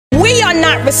are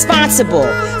not responsible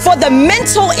for the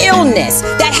mental illness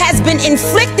that has been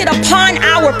inflicted upon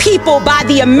our people by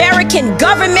the American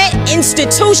government,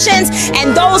 institutions,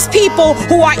 and those people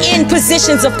who are in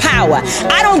positions of power.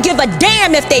 I don't give a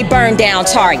damn if they burn down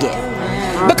Target,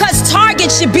 because Target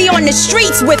should be on the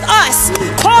streets with us,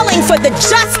 calling for the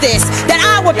justice that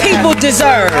our people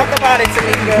deserve. Talk about it,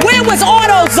 Tamika. Where was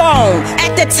AutoZone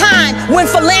at the time when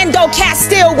Philando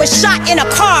Castile was shot in a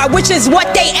car, which is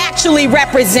what they actually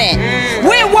represent?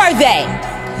 Where were they?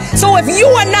 So if you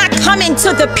are not coming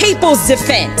to the people's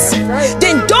defense,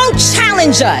 then don't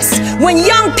challenge us when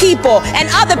young people and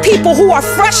other people who are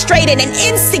frustrated and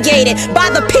instigated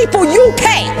by the people you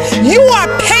pay. You are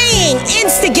paying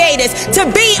instigators to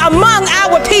be among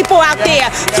our people out there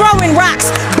throwing rocks,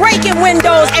 breaking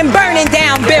windows, and burning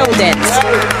down buildings.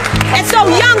 And so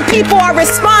young people are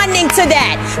responding to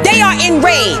that. They are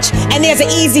enraged, and there's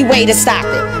an easy way to stop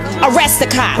it. Arrest the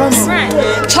cops.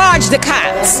 Charge the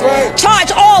cops.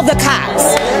 Charge all the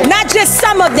cops. Not just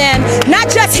some of them, not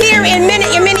just here in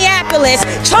Minneapolis.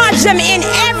 Charge them in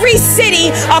every city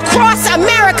across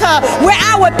America where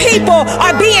our people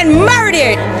are being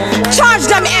murdered. Charge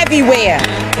them everywhere.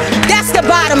 That's the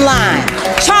bottom line.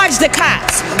 Charge the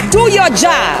cops. Do your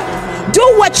job.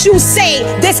 Do what you say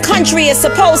this country is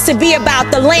supposed to be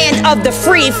about, the land of the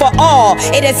free for all.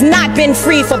 It has not been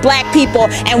free for black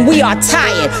people, and we are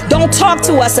tired. Don't talk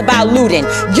to us about looting.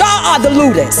 Y'all are the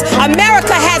looters.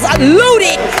 America has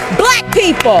looted black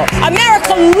people.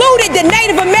 America looted the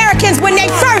Native Americans when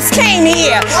they first came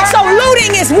here. So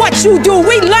looting is what you do.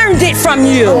 We learned it from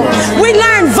you. We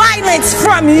learned violence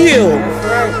from you.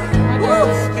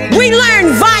 We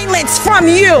learned violence from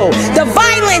you. The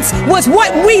violence was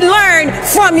what we learned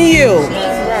from you.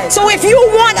 So if you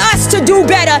want us to do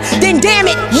better, then damn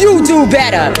it, you do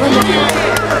better.